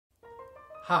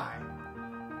Hi.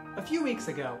 A few weeks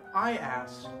ago, I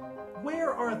asked,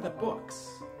 where are the books?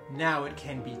 Now it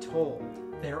can be told.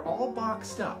 They're all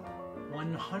boxed up,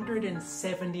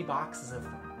 170 boxes of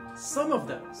them. Some of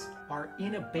those are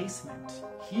in a basement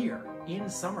here in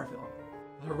Somerville.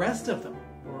 The rest of them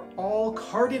were all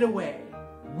carted away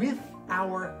with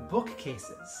our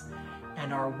bookcases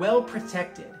and are well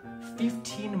protected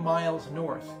 15 miles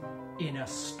north in a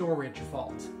storage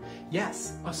vault.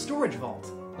 Yes, a storage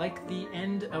vault, like the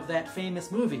end of that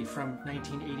famous movie from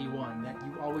 1981 that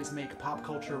you always make pop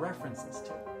culture references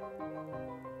to.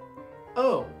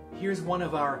 Oh, here's one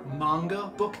of our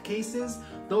manga bookcases.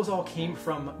 Those all came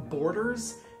from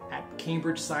Borders at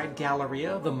Cambridge Side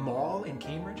Galleria, the mall in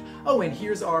Cambridge. Oh, and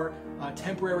here's our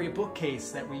temporary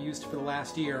bookcase that we used for the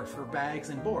last year for bags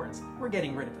and boards. We're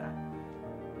getting rid of that.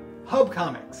 Hub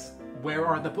Comics. Where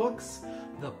are the books?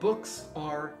 The books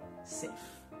are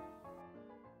safe.